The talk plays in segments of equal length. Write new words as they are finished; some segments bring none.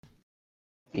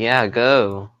Yeah,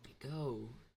 go. Go.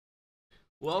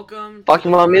 Welcome. Fuck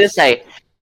you want me to say?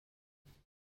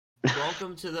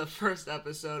 Welcome to the first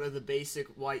episode of the Basic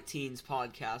White Teens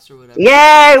podcast, or whatever.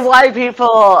 Yay, white people!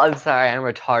 I'm sorry, I'm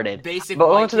retarded. Basic But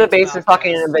White welcome to the Kids basic podcast.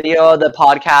 fucking video of the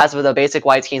podcast with the basic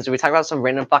white teens where we talk about some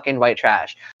random fucking white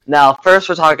trash. Now, first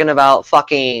we're talking about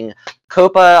fucking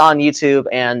COPA on YouTube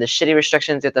and the shitty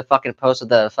restrictions you have to fucking post with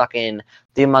the fucking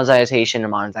demonetization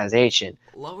and monetization.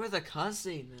 Lower the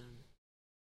cussing, man.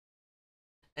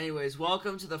 Anyways,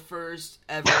 welcome to the first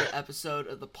ever episode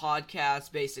of the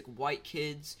podcast, Basic White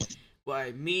Kids,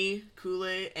 by me,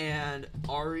 Kool-Aid, and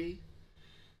Ari.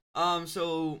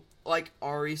 So, like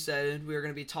Ari said, we're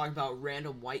gonna be talking about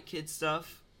random white kid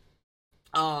stuff.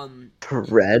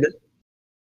 Red?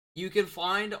 You can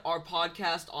find our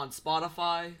podcast on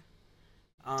Spotify,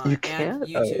 You and can?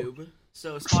 YouTube.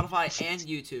 So Spotify and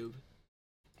YouTube.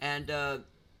 And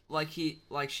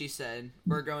like she said,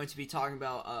 we're going to be talking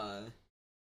about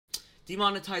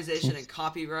demonetization and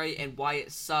copyright and why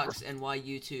it sucks and why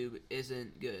YouTube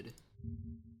isn't good.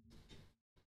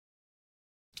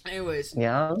 Anyways,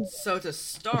 Yeah. so to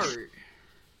start,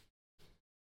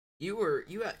 you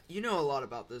know a lot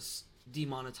about this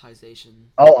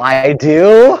demonetization. Oh, I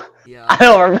do? Yeah, I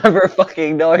don't remember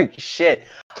fucking knowing shit.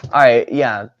 Alright,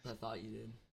 yeah. I thought you did.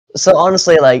 So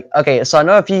honestly, like, okay, so I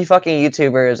know a few fucking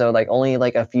YouTubers are like only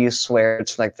like a few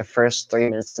swears for like the first 3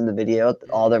 minutes in the video,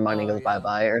 all their money goes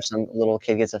bye-bye, or some little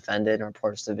kid gets offended and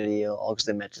reports the video all because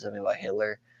they mentioned something about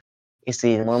Hitler. You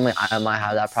see, normally I might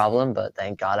have that problem, but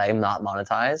thank God I'm not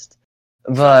monetized.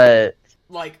 But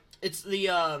Like, it's the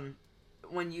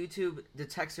when YouTube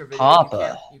detects your video,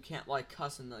 Papa. you can't like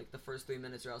cuss in like the first 3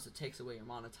 minutes, or else it takes away your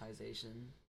monetization.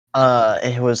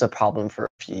 It was a problem for a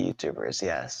few YouTubers,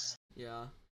 yes. Yeah,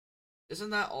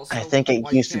 isn't that also? I think it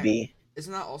why you used to can't- be.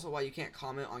 Isn't that also why you can't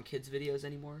comment on kids' videos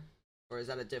anymore, or is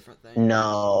that a different thing?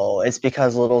 No, it's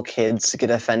because little kids get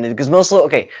offended. Because most little,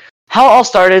 okay, how it all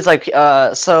started is like,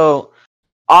 so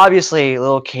obviously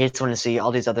little kids want to see all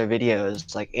these other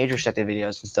videos, like age restricted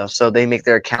videos and stuff. So they make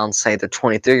their accounts say they're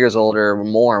 23 years old or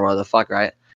more, what the fuck,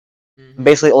 right? Mhm.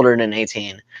 Basically older than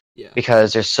 18. Yeah.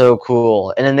 Because they're so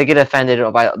cool, and then they get offended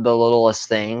by the littlest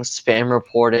things, spam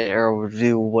report it, or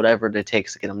do whatever it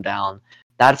takes to get them down.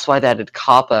 That's why they added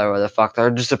COPPA, or the fuck,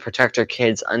 they're just to protect their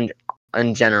kids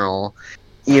in general,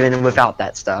 even without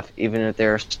that stuff, even if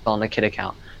they're still on a kid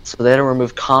account. So they don't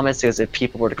remove comments, because if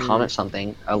people were to comment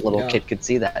something, a little kid could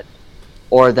see that.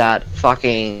 Or that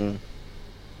fucking...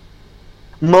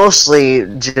 Mostly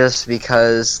just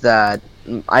because that...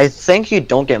 I think you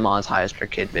don't get monetized for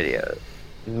kid videos.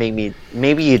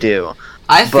 Maybe you do.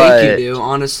 I think you do,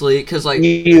 honestly, because like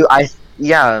you got like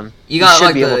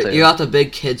you got the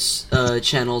big kids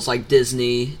channels like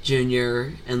Disney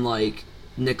Junior and like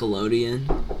Nickelodeon.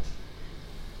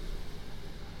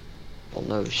 Well,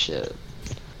 no shit.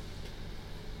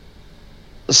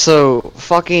 So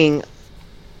fucking,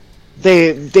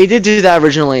 they did do that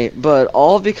originally, but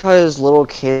all because little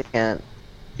kids can't,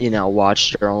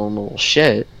 watch their own little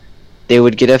shit. They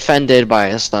would get offended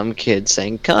by some kid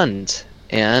saying cunt,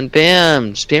 and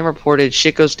bam, spam reported,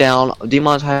 shit goes down,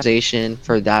 demonetization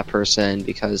for that person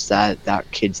because that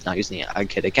kid's not using a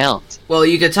kid account. Well,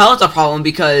 you could tell it's a problem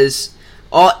because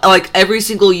every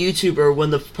single YouTuber, when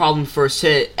the problem first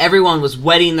hit, everyone was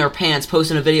wetting their pants,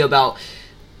 posting a video about,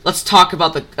 let's talk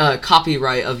about the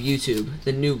copyright of YouTube,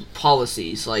 the new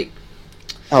policies, like.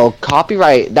 Oh,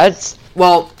 copyright, that's...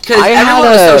 Well, because everyone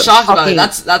was so shocked about it.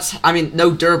 That's. I mean,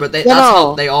 no dirt, but that's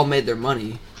how they all made their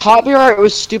money. Copyright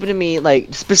was stupid to me,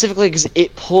 like specifically because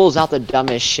it pulls out the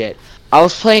dumbest shit. I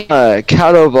was playing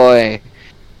Cowboy,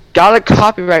 got a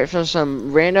copyright from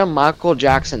some random Michael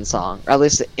Jackson song, or at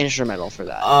least the instrumental for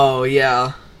that. Oh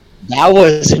yeah. That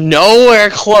was nowhere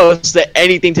close to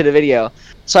anything to the video,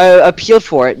 so I appealed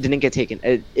for it. Didn't get taken.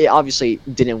 It obviously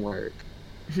didn't work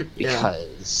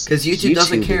because YouTube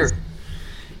doesn't care.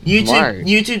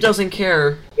 YouTube doesn't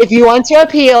care. If you want to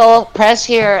appeal, press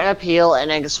here and appeal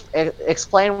and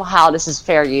explain how this is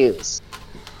fair use.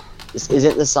 This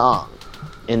isn't the song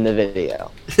in the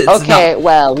video. Okay,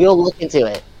 well, we'll look into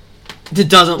it. It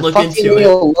doesn't look into it.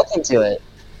 You'll look into it.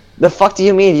 The fuck do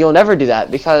you mean you'll never do that?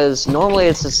 Because normally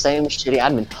it's the same shitty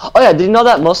admin. Oh yeah, did you know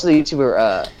that most of the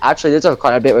YouTuber, actually there's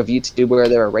quite a bit of YouTube where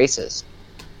they were racist.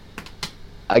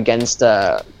 Against,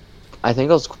 I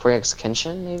think it was Korea's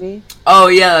Kenshin, maybe? Oh,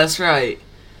 yeah, that's right.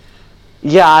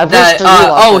 Yeah,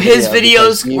 his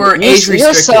videos were age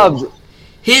restricted.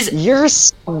 You're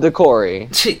subbed to Corey.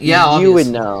 Yeah, you would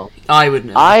know. I would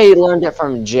know. I learned it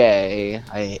from Jay,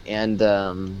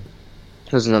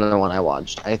 here's another one I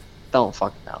watched. I don't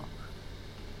fucking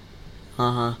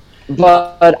know.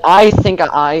 But I think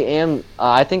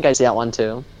I think I see that one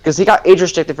too. Because he got age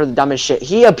restricted for the dumbest shit.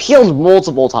 He appealed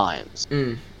multiple times.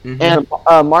 Mm-hmm. And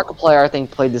Markiplier, I think,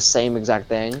 played the same exact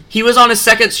thing. He was on his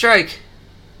second strike.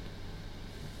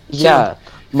 Yeah.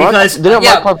 Markiplier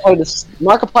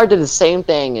did the same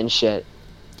thing and shit.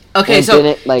 Okay, and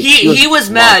so he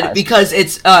was mad because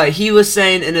he was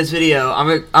saying in his video,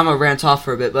 I'm gonna rant off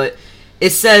for a bit, but it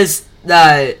says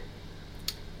that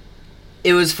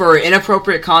it was for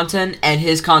inappropriate content and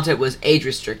his content was age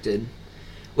restricted,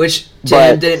 which to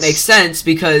him didn't make sense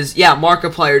because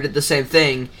Markiplier did the same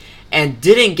thing and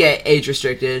didn't get age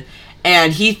restricted,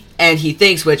 and he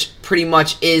thinks, which pretty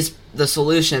much is the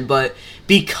solution, but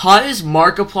because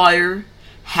Markiplier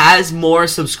has more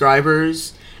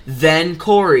subscribers than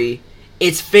Corey,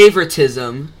 it's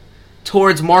favoritism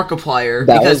towards Markiplier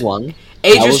because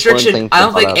age restriction. I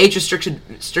don't think age restricted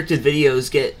videos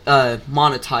get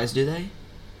monetized, do they?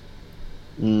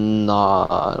 No,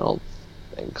 I don't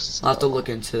think so. I'll have to look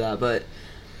into that, but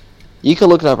you can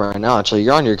look it up right now. Actually,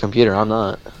 you're on your computer. I'm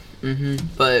not.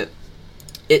 But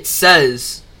it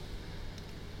says,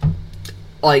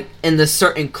 like in the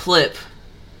certain clip,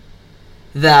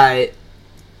 that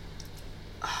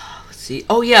let's see.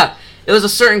 Oh yeah, it was a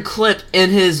certain clip in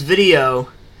his video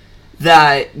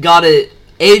that got it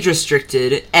age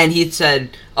restricted, and he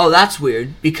said, "Oh, that's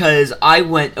weird because I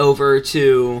went over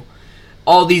to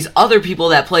all these other people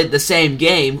that played the same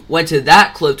game, went to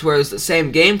that clip to where it was the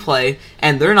same gameplay,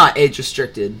 and they're not age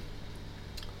restricted."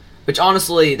 Which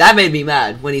honestly, that made me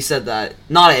mad when he said that.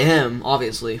 Not at him,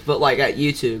 obviously, but like at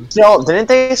YouTube. Still, didn't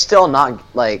they still not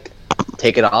like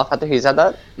take it off after he said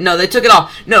that? No, they took it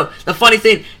off. No, the funny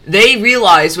thing, they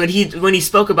realized when he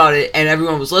spoke about it and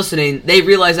everyone was listening, they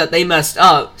realized that they messed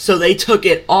up, so they took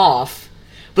it off.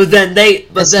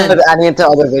 Instead of adding it to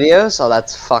other videos, so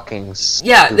that's fucking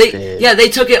stupid. They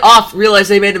took it off,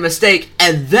 realized they made a mistake,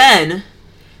 and then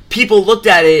people looked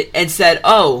at it and said,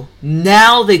 "Oh,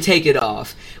 now they take it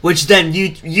off." Which then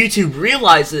YouTube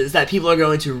realizes that people are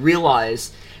going to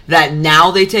realize that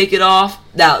now they take it off,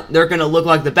 that they're going to look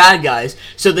like the bad guys,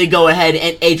 so they go ahead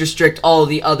and age restrict all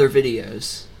the other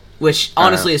videos. Which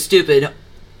honestly is stupid,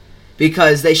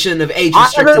 because they shouldn't have age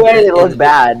restricted. Either way, they look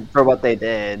bad for what they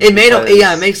did. It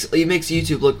makes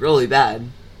YouTube look really bad.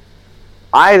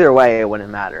 Either way, it wouldn't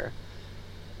matter.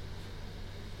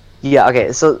 Yeah,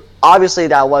 okay, so obviously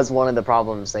that was one of the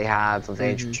problems they have with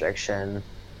age restriction.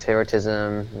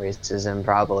 Favoritism, racism,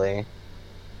 probably.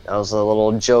 That was a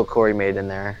little joke Corey made in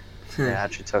there. It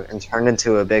actually turned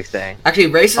into a big thing. Actually,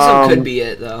 racism could be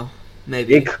it, though.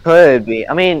 Maybe. It could be.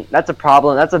 I mean, that's a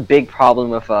problem. That's a big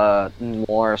problem with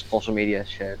more social media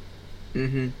shit.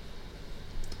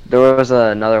 There was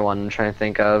another one I'm trying to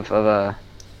think of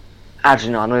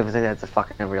actually, no, I don't even think that's a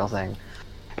fucking real thing.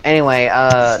 Anyway,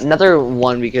 another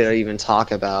one we could even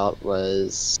talk about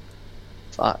was...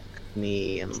 Fuck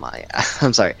me and my...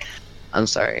 I'm sorry.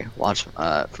 Watch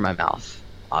for my mouth,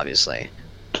 obviously.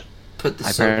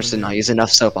 My parents did not use enough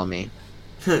soap on me.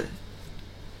 They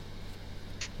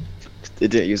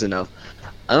didn't use enough.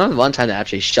 I remember one time they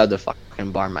actually shoved the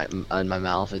fucking bar in my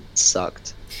mouth. It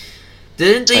sucked.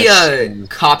 Didn't the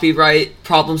copyright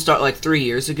problem start like 3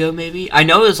 years ago, maybe? I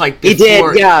know it was like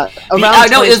before... It did, yeah. I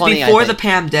know it was before the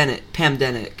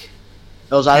pandemic.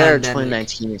 It was either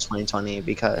 2019 or 2020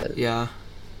 because... Yeah.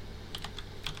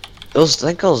 I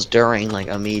think it was during, like,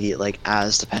 immediate, like,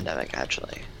 as the pandemic,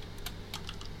 actually.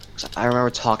 I remember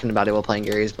talking about it while playing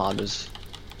Gary's Mod was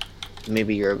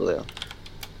maybe a year ago.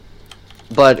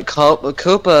 But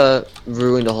Copa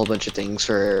ruined a whole bunch of things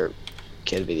for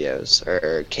kid videos,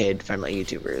 or kid-friendly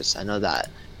YouTubers. I know that.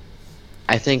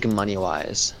 I think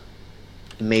money-wise.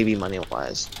 Maybe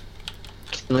money-wise.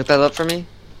 Can you look that up for me?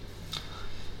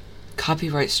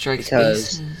 Copyright strikes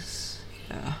bases.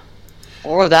 Yeah.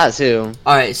 Or that, too.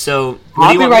 Alright, so...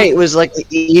 Copyright was, like, the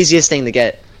easiest thing to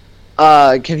get.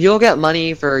 Can people get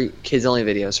money for kids-only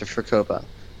videos for Copa?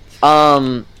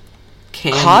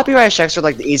 Copyright strikes are,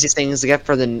 like, the easiest things to get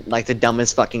for the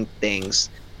dumbest fucking things.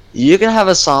 You can have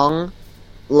a song,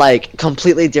 like,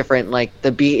 completely different, like,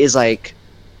 the beat is, like,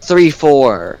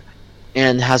 3/4,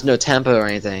 and has no tempo or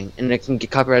anything, and it can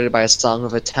get copyrighted by a song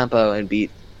with a tempo and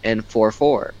beat in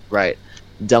 4/4, right?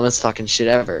 Dumbest fucking shit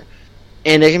ever.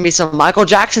 And it can be some Michael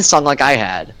Jackson song like I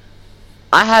had.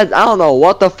 I don't know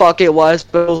what the fuck it was,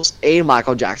 but it was a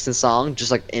Michael Jackson song,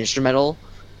 just like instrumental,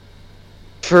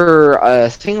 for a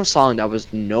theme song that was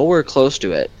nowhere close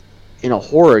to it in a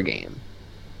horror game.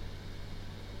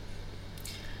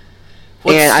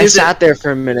 I sat there for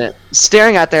a minute,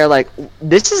 staring at there like,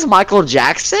 this is Michael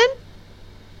Jackson?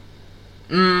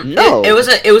 No. It was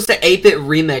the 8-bit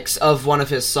remix of one of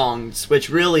his songs, which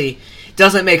really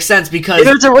doesn't make sense because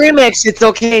if it's a remix, it's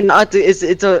okay not to.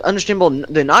 It's understandable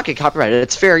to not get copyrighted.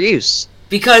 It's fair use.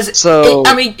 Because so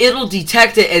it'll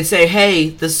detect it and say, "Hey,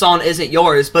 the song isn't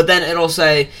yours," but then it'll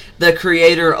say the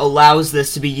creator allows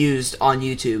this to be used on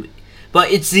YouTube.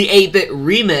 But it's the 8-bit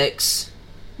remix.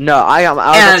 No, I was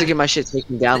about to get my shit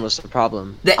taken down. Was the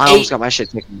problem? I almost got my shit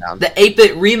taken down. The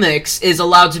 8-bit remix is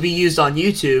allowed to be used on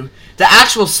YouTube. The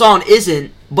actual song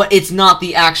isn't, but it's not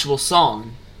the actual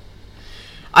song.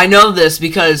 I know this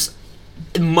because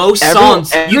most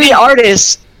songs,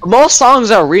 most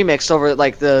songs are remixed over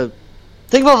like the.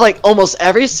 Think of like almost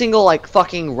every single like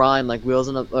fucking rhyme like Wheels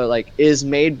in a or like is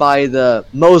made by the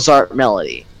Mozart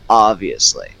melody.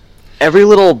 Obviously, every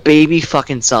little baby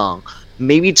fucking song.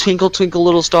 Maybe Twinkle Twinkle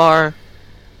Little Star.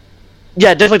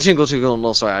 Yeah, definitely Twinkle Twinkle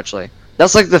Little Star, actually.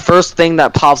 That's like the first thing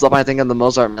that pops up, I think, of the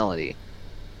Mozart melody.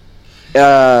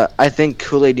 I think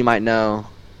Kool-Aid, you might know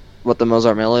what the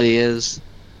Mozart melody is.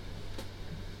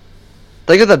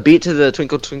 Think of the beat to the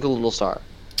Twinkle Twinkle Little Star.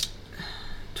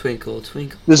 Twinkle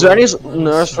Twinkle. Is there any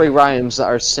nursery rhymes that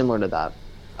are similar to that?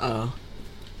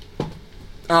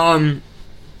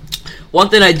 One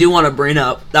thing I do want to bring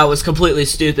up that was completely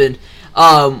stupid.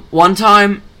 One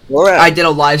time I did a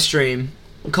live stream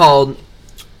called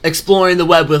Exploring the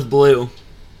Web with Blue.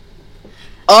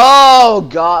 Oh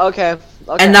god, okay.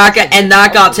 And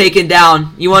that got taken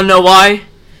down. You want to know why?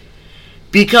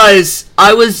 Because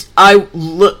I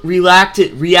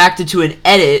reacted to an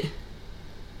edit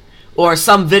or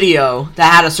some video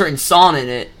that had a certain song in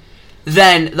it.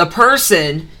 Then the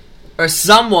person or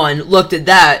someone looked at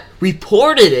that,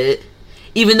 reported it,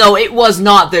 even though it was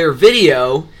not their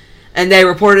video. And they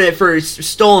reported it for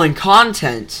stolen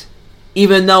content,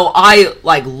 even though I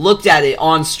looked at it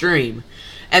on stream.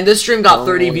 And this stream got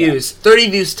 30 views, 30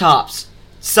 views tops.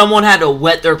 Someone had to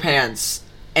wet their pants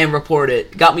and report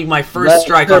it. Got me my first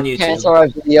strike on YouTube. Pants on a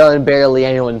video and barely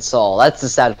anyone saw. That's the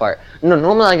sad part. No,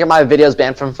 normally I get my videos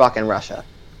banned from fucking Russia.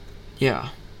 Yeah,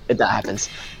 if that happens.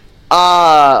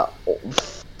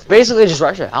 Basically just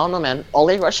Russia. I don't know, man.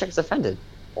 Only Russia gets offended.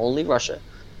 Only Russia.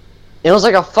 It was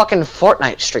like a fucking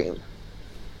Fortnite stream.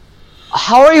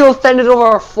 How are you offended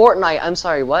over a Fortnite? I'm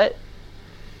sorry, what?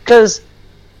 Because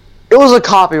it was a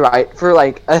copyright for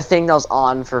like a thing that was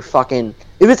on for fucking.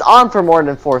 If it's on for more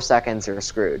than 4 seconds, you're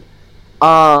screwed. It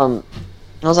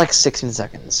was like 16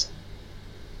 seconds.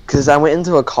 Because I went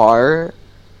into a car.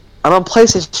 I'm on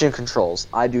PlayStation controls.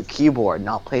 I do keyboard,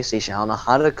 not PlayStation. I don't know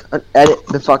how to edit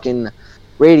the fucking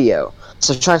radio.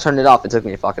 So trying to turn it off, it took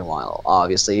me a fucking while.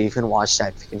 Obviously, you can watch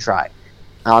that if you can try.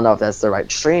 I don't know if that's the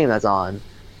right stream that's on.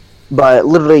 But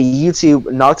literally,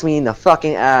 YouTube knocked me in the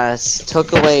fucking ass,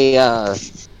 took away, I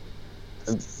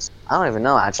don't even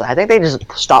know, actually. I think they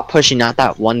just stopped pushing out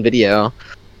that one video.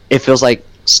 It feels like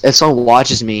if someone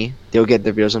watches me, they'll get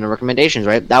their videos on the recommendations,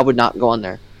 right? That would not go on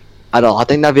there at all. I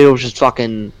think that video was just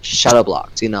fucking shadow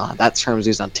blocked, you know? That term's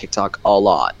used on TikTok a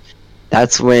lot.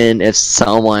 That's when if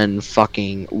someone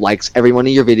fucking likes every one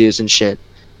of your videos and shit,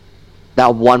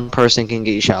 that one person can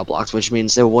get you shadow blocked, which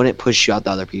means they wouldn't push you out to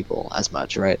other people as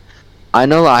much, right? I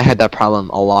know I had that problem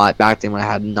a lot back then when I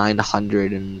had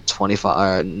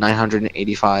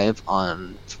 985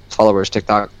 on followers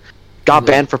TikTok. Got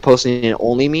banned for posting it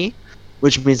only me,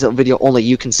 which means that video only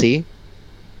you can see.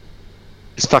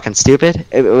 It's fucking stupid.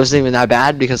 It wasn't even that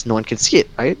bad because no one could see it,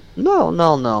 right?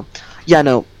 No. Yeah,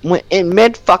 no. When in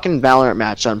mid fucking Valorant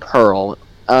match on Pearl,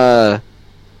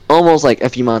 almost like a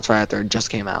few months right after it just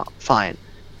came out. Fine.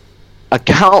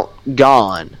 Account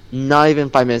gone. Not even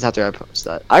 5 minutes after I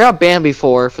posted that. I got banned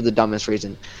before for the dumbest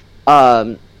reason.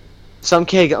 Some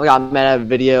kid got mad at a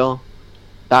video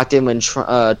back then when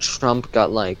Trump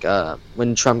got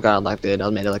when Trump got elected. I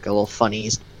made like a little funny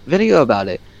video about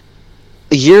it.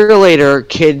 A year later,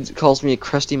 kid calls me a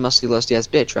crusty, musty, lusty ass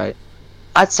bitch, right?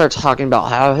 I'd start talking about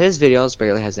how his videos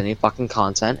barely has any fucking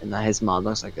content and that his mom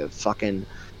looks like a fucking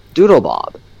doodle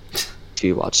bob. If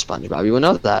you watch SpongeBob, you would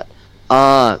know that.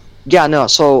 Yeah, no,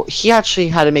 so he actually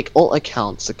had to make alt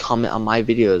accounts to comment on my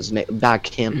videos, back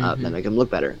him up, and make him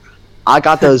look better. I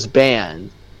got those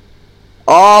banned.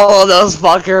 All those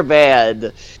fucker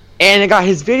banned. And it got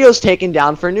his videos taken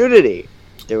down for nudity.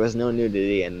 There was no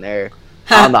nudity in there.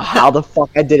 I don't know how the fuck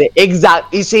I did it.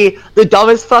 Exactly. You see, the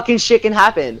dumbest fucking shit can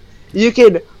happen. You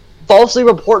can falsely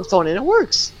report someone and it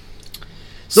works.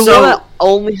 The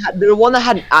one that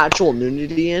had actual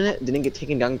nudity in it didn't get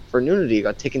taken down for nudity. It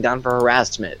got taken down for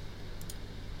harassment.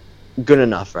 Good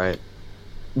enough, right?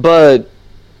 But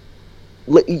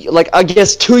like I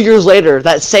guess 2 years later,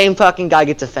 that same fucking guy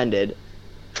gets offended,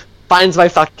 finds my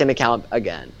fucking account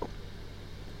again.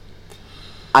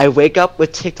 I wake up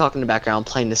with TikTok in the background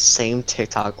playing the same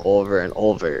TikTok over and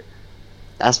over.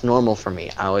 That's normal for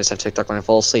me. I always have TikTok when I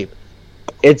fall asleep.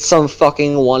 It's some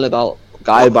fucking one about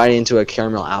guy biting into a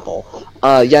caramel apple.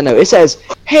 Yeah, no, it says,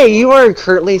 hey, you are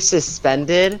currently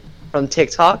suspended from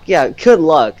TikTok. Yeah, good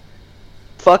luck.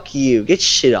 Fuck you. Get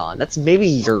shit on. That's maybe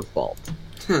your fault.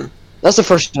 That's the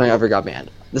first time I ever got banned.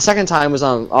 The second time was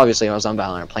obviously I was on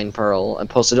Valorant playing Pearl and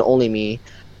posted only me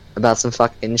about some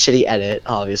fucking shitty edit,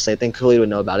 obviously. I think Cooley would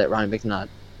know about it, Ryan McNutt.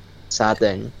 Sad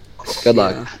thing. Good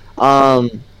luck.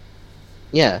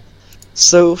 Yeah.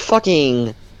 So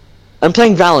fucking I'm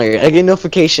playing Valorant, I get a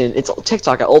notification, it's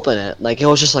TikTok, I open it. Like, it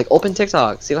was just like, open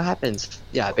TikTok, see what happens.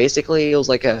 Yeah, basically, it was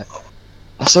like a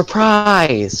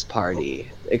surprise party.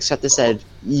 Except it said,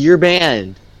 you're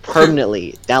banned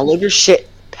permanently. Download your shit,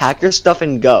 pack your stuff,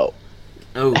 and go.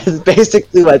 Oh. That's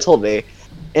basically what it told me.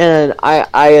 And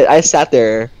I sat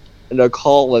there in a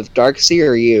call with Darksea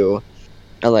or you,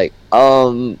 and like,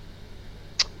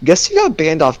 guess you got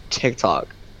banned off TikTok.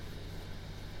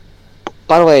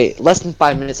 By the way, less than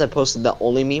 5 minutes I posted the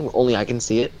only meme, only I can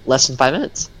see it. Less than 5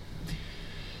 minutes.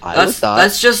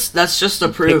 That's just to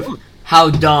prove how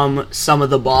dumb some of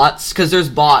the bots, because there's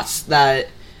bots that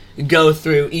go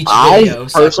through each video. I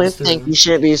personally think you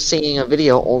shouldn't be seeing a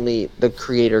video only the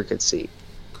creator could see.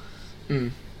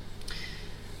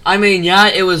 I mean, yeah,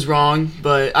 it was wrong,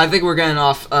 but I think we're getting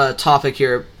off topic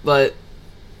here. But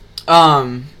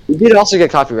you did also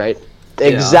get copyright.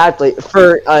 Exactly,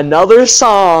 for another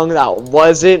song that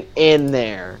wasn't in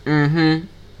there.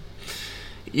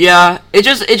 Yeah, it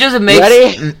just makes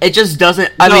it just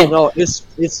doesn't. No,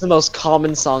 it's the most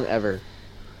common song ever.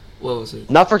 What was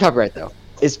it? Not for copyright though.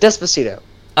 It's Despacito.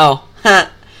 Oh,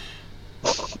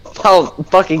 how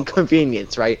fucking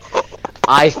convenience, right?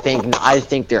 I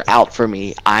think they're out for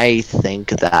me. I think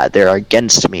that they're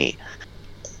against me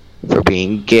for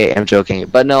being gay. I'm joking,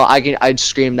 but no, I'd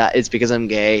scream that it's because I'm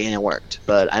gay and it worked.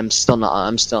 But I'm still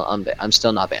not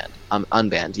banned. I'm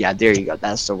unbanned. Yeah, there you go.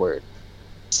 That's the word.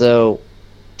 So,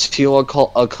 to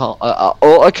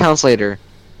all accounts later,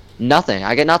 nothing.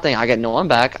 I get nothing. I get no one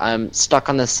back. I'm stuck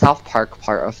on the South Park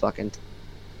part of fucking.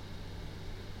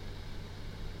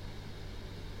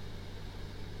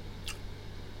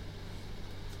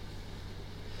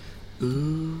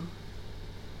 Ooh.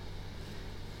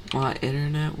 My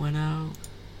internet went out.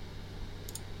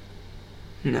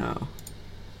 No.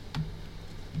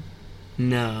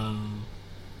 Man,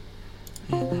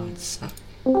 that would suck.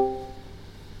 No,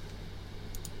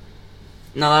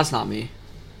 that's not me.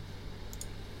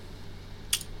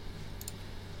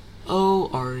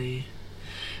 Oh, Ari.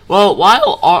 Well,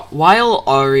 while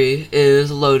Ari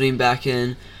is loading back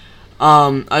in,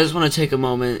 I just want to take a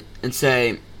moment and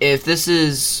say, if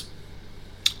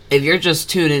you're just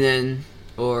tuning in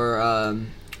or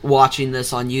watching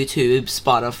this on YouTube,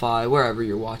 Spotify, wherever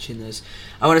you're watching this,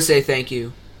 I want to say thank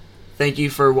you. Thank you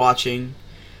for watching.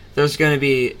 There's going to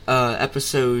be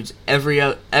episodes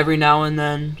every now and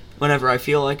then, whenever I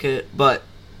feel like it, but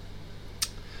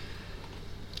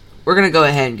we're going to go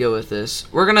ahead and go with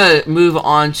this. We're going to move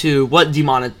on to what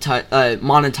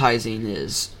monetizing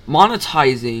is.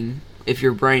 Monetizing, if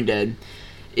you're brain dead,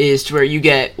 is to where you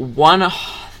get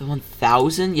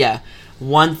 1,000? Yeah,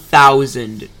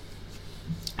 1,000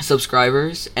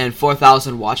 subscribers and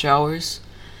 4,000 watch hours.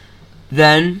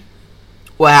 Then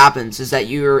what happens is that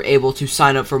you're able to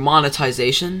sign up for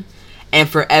monetization, and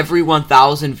for every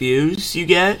 1,000 views you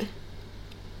get,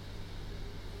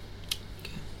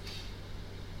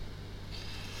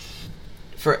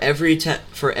 for every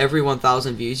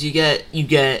 1,000 views you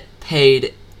get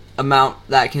paid amount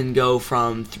that can go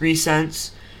from 3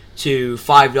 cents to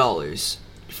 $5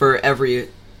 for every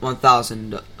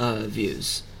 1,000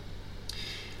 views.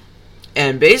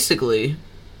 And basically,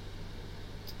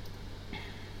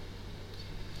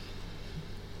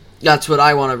 that's what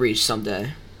I want to reach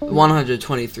someday.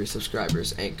 123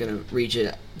 subscribers. Ain't gonna reach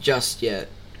it just yet.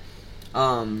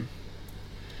 But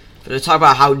to talk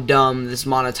about how dumb this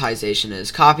monetization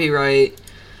is. Copyright.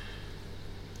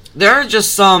 There are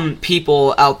just some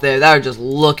people out there that are just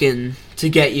looking to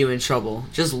get you in trouble.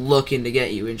 Just looking to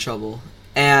get you in trouble.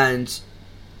 And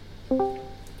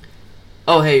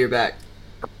oh, hey, you're back.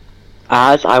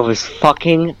 As I was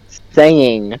fucking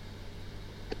saying,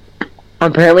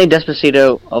 apparently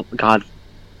Despacito. Oh God.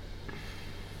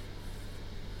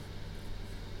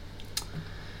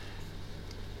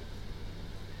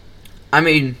 I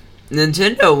mean,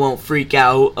 Nintendo won't freak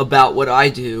out about what I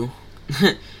do.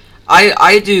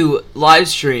 I do live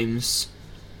streams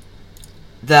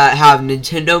that have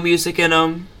Nintendo music in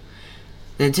them,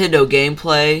 Nintendo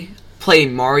gameplay,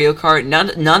 playing Mario Kart.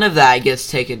 None of that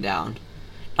gets taken down.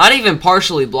 Not even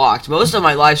partially blocked. Most of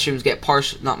my live streams get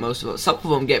some of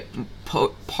them get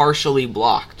partially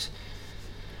blocked.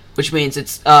 which means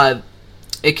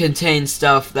it contains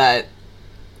stuff that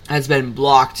has been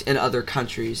blocked in other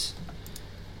countries,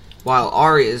 while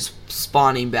Ari is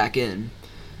spawning back in.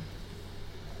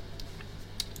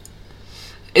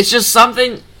 It's just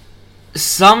something.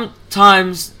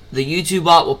 Sometimes the YouTube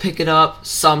bot will pick it up,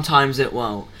 sometimes it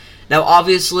won't. Now,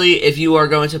 obviously, if you are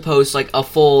going to post like a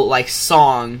full like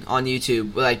song on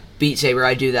YouTube, like Beat Saber,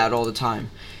 I do that all the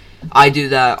time. I do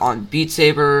that on Beat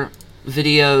Saber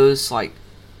videos. Like,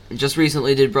 just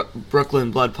recently did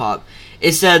Brooklyn Blood Pop.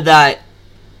 It said that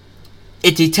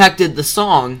it detected the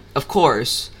song, of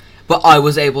course, but I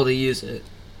was able to use it.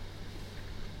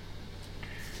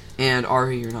 And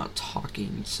Ari, you're not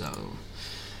talking, so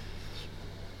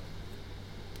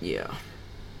yeah.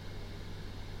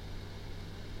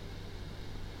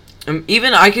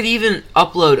 I could even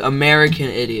upload American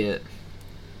Idiot,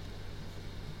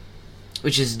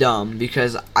 which is dumb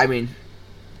because I mean,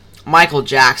 Michael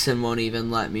Jackson won't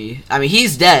even let me. I mean,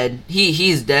 he's dead.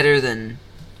 He's deader than.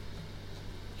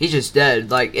 He's just dead.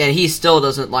 Like, and he still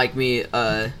doesn't like me.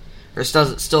 Or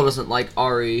still doesn't like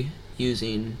Ari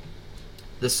using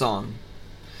the song.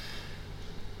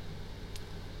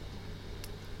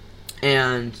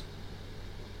 And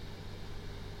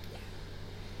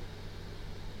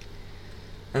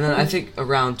then I think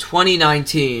around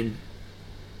 2019,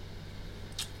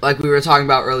 like we were talking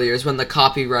about earlier, is when the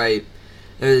copyright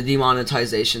or the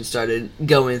demonetization started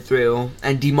going through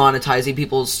and demonetizing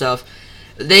people's stuff.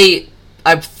 I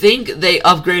think they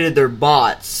upgraded their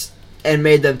bots and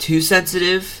made them too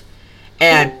sensitive,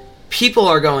 and people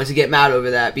are going to get mad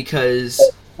over that because...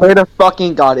 Swear to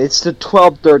fucking God, it's the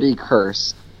 12:30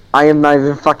 curse. I am not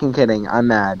even fucking kidding. I'm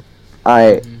mad.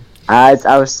 As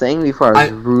I was saying before, I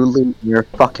was rudely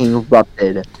fucking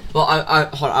erupted. Well,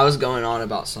 hold on, I was going on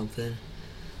about something.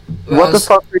 What the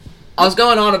fuck? I was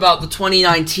going on about the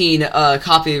 2019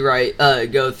 copyright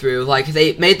go through. Like,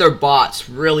 they made their bots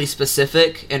really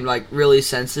specific and like really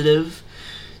sensitive.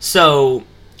 So,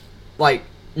 like,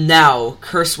 now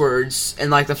curse words in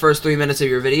like the first 3 minutes of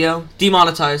your video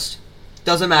demonetized.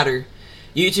 Doesn't matter.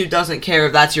 YouTube doesn't care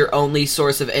if that's your only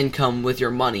source of income with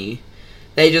your money.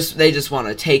 They just want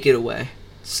to take it away.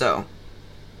 So,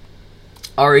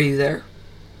 are you there?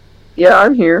 Yeah,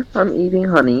 I'm here. I'm eating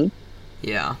honey.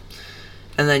 Yeah.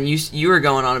 And then you were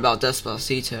going on about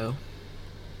Despacito.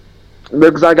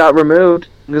 Because I got removed.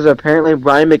 Because apparently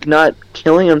Brian McNutt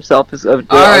killing himself is... Alright.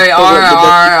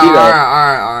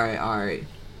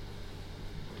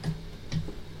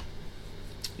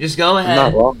 Just go ahead.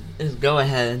 I'm not wrong. Just go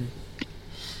ahead.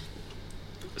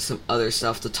 Some other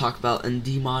stuff to talk about in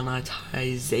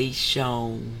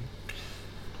demonetization.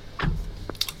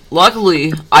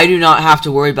 Luckily, I do not have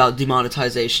to worry about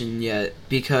demonetization yet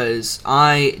because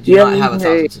I do not have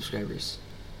 1,000 subscribers.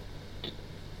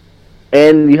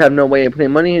 And you have no way of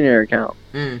putting money in your account.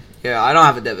 Yeah, I don't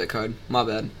have a debit card. My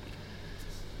bad.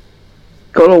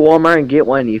 Go to Walmart and get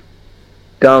one, you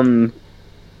dumb...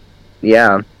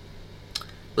 Yeah.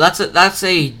 That's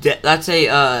a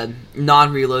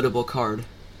non-reloadable card.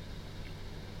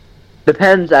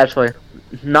 Depends, actually.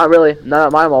 Not really. Not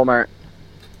at my Walmart.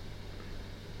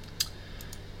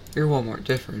 Your Walmart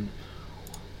different.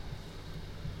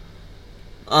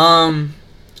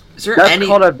 Is there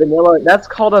That's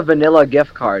called a vanilla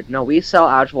gift card. No, we sell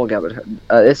actual debit.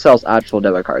 It sells actual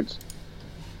debit cards.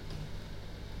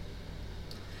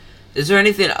 Is there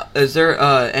anything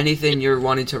you're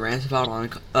wanting to rant about on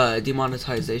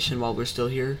demonetization while we're still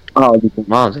here? Oh,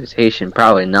 demonetization?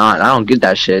 Probably not. I don't get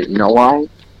that shit. You know why?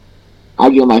 I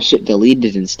get my shit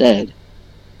deleted instead.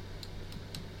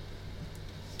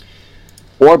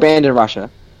 Or banned in Russia.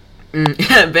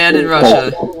 Banned in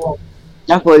Russia.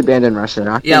 Definitely banned in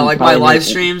Russia. Yeah, like my live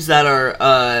streams that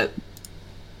are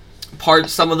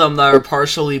some of them that are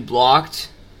partially blocked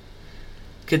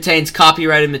contains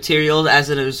copyrighted material.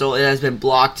 As a result, it has been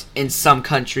blocked in some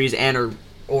countries and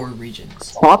or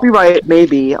regions. Copyright may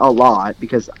be a lot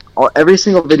because every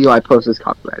single video I post is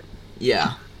copyrighted.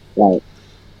 Yeah. Like,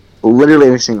 literally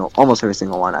almost every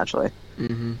single one, actually.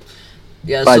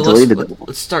 Yeah, but so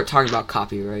let's start talking about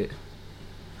copyright.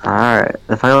 Alright,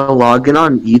 if I log in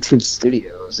on YouTube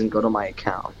Studios and go to my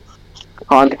account,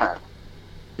 content,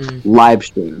 live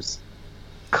streams,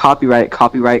 copyright,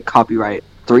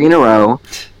 3 in a row,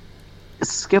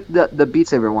 skip the Beat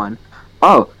Saber one.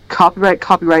 Oh, copyright,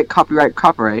 skip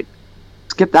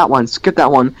that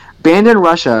one, banned in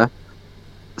Russia,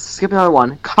 skip another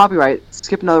one, copyright,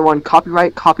 skip another one,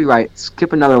 copyright,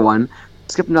 skip another one,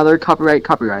 skip another,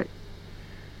 copyright.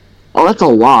 Oh, that's a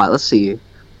lot. Let's see.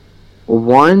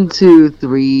 1, 2,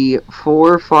 3,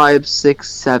 4, 5, 6,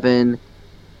 7,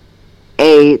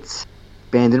 8.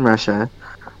 Banned in Russia.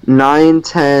 9,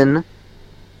 10,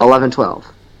 11,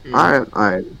 12.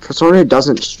 Alright. For someone who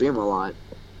doesn't stream a lot,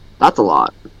 that's a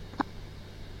lot.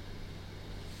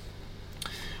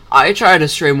 I try to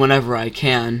stream whenever I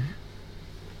can.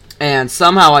 And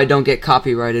somehow I don't get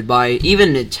copyrighted by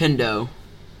even Nintendo.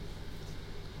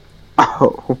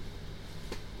 Oh.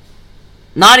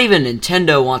 Not even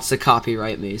Nintendo wants to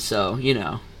copyright me, so, you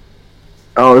know.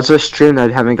 Oh, it's a stream that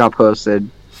haven't got posted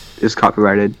is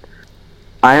copyrighted.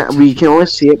 We can only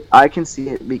see it. I can see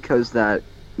it because that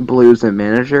Blue's a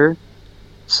manager.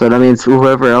 So that means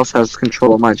whoever else has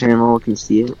control of my channel can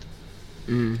see it.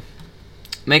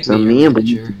 Make me your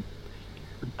manager.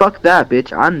 Fuck that,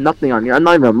 bitch. I'm nothing on you. I'm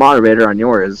not even a moderator on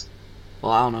yours.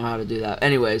 Well, I don't know how to do that.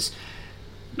 Anyways.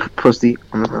 Pussy.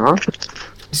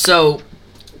 So,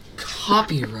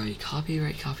 copyright.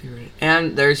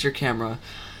 And there's your camera.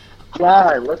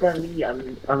 Yeah, look at me.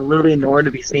 I'm literally nowhere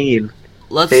to be seen.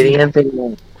 Let's As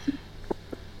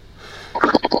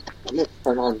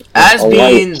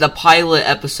being the pilot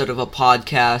episode of a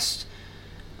podcast,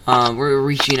 we're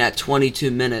reaching at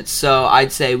 22 minutes, so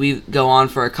I'd say we go on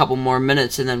for a couple more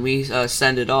minutes and then we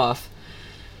send it off.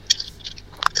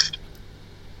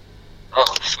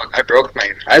 Oh fuck! I broke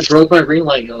my ring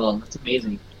light, y'all. That's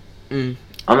amazing. I'm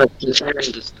gonna just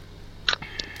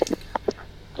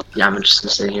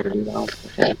sit here and do that.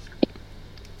 Okay.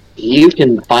 You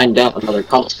can find out another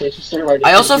conversation server.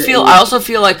 I also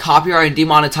feel like copyright and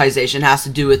demonetization has to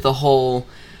do with the whole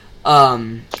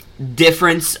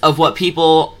difference of what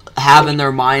people have in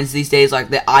their minds these days, like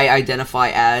that I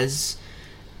identify as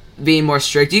being more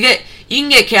strict. You can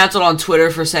get canceled on Twitter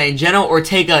for saying Jenna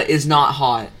Ortega is not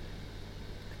hot.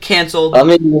 Canceled. I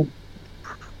mean,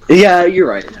 yeah, you're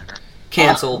right.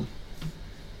 Canceled.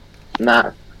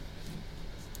 Nah.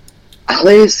 At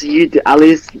least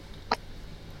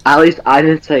I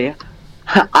didn't say.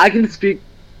 I can speak.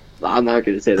 I'm not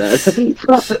gonna say that.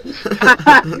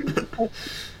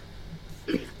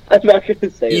 I'm not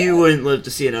gonna say You that. wouldn't live to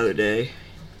see another day.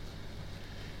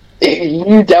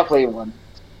 You definitely wouldn't.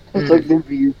 It's like the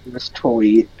view for this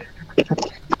tweet.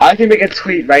 I can make a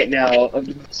tweet right now of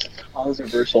this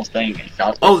controversial thing.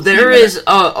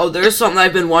 There's something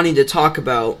I've been wanting to talk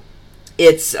about.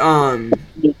 It's an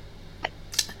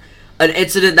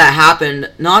incident that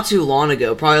happened not too long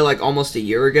ago, probably like almost a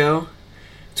year ago,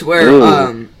 to where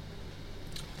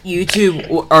YouTube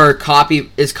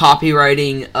is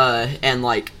copywriting and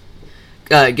like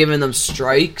giving them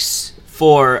strikes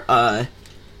for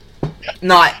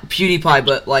not PewDiePie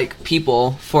but like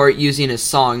people for using his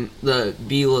song the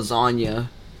Be Lasagna,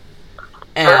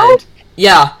 and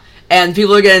and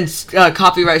people are getting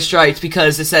copyright strikes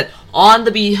because it said on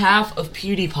the behalf of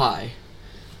PewDiePie.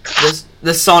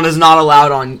 This song is not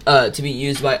allowed on to be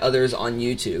used by others on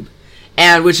YouTube,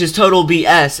 and which is total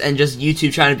BS and just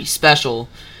YouTube trying to be special,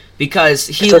 because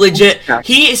he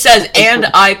says, and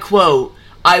I quote,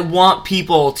 "I want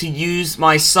people to use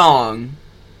my song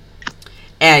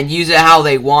and use it how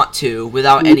they want to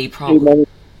without any problem."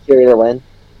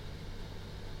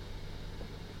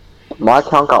 My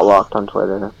account got locked on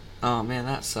Twitter. Oh man,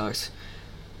 that sucks.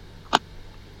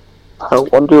 I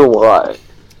wonder why.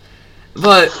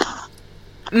 But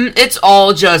it's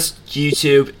all just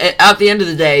YouTube. At the end of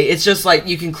the day, it's just like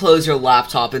you can close your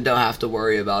laptop and don't have to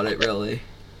worry about it, really.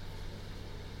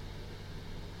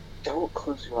 Don't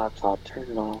close your laptop. Turn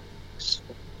it off.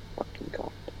 Fucking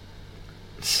God.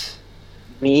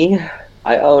 Me,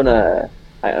 I own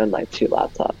like 2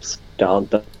 laptops.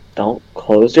 Don't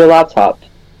close your laptop.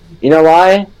 You know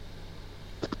why?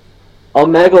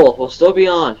 Omegle will still be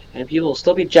on, and people will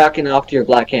still be jacking off to your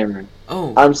black camera.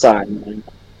 Oh. I'm sorry, man.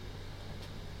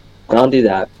 Don't do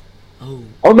that. Oh.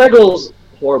 Omegle's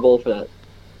horrible for that.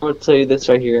 I'm gonna tell you this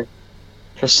right here.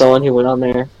 For someone who went on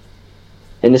there,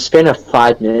 in the span of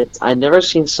 5 minutes, I've never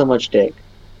seen so much dick.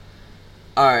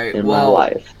 Alright, in my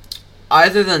life.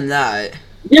 Other than that...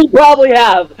 You probably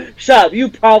have! Shut up, you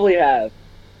probably have!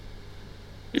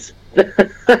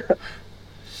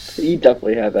 You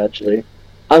definitely have, actually.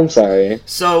 I'm sorry.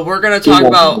 So, we're gonna talk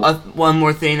about one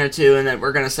more thing or two, and then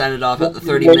we're gonna send it off at the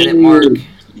 30-minute mark.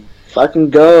 Fucking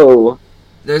go.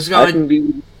 I can be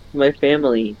with my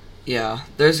family. Yeah,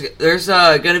 there's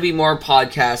gonna be more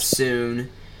podcasts soon.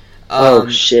 Oh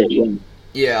shit!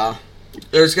 Yeah,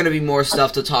 there's gonna be more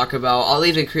stuff to talk about. I'll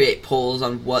even create polls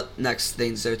on what next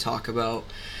things to talk about.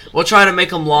 We'll try to make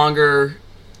them longer.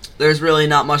 There's really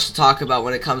not much to talk about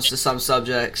when it comes to some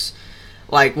subjects.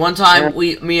 Like one time,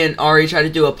 me and Ari tried to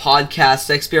do a podcast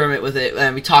experiment with it,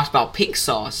 and we talked about pink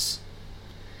sauce.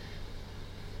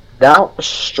 That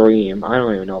stream, I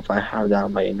don't even know if I have that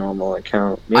on my normal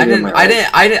account. Maybe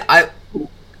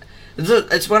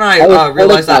It's when I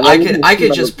realized that I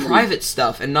could just private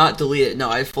stuff and not delete it. No,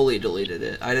 I fully deleted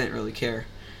it. I didn't really care.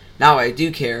 Now I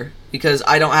do care because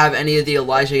I don't have any of the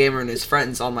Elijah Gamer and his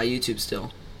friends on my YouTube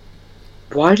still.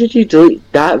 Why did you delete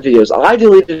that videos? I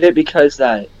deleted it because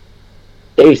that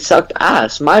they sucked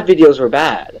ass. My videos were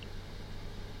bad.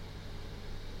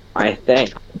 I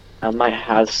think I might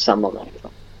have some of them.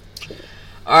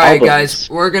 Alright guys,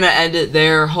 we're gonna end it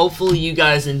there. Hopefully you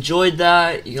guys enjoyed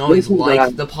that. You can always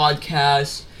like the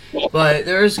podcast. But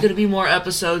there's gonna be more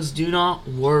episodes, do not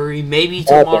worry. Maybe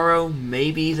tomorrow,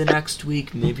 maybe the next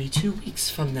week, maybe 2 weeks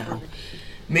from now.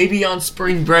 Maybe on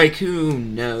spring break, who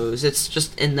knows? It's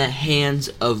just in the hands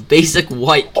of basic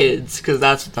white kids, because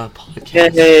that's what the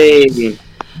podcast is.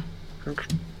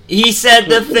 He said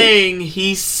the thing!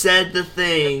 He said the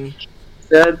thing!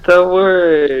 Said the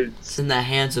words! It's in the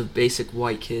hands of basic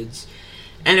white kids.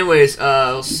 Anyways,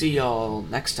 I'll see y'all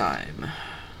next time.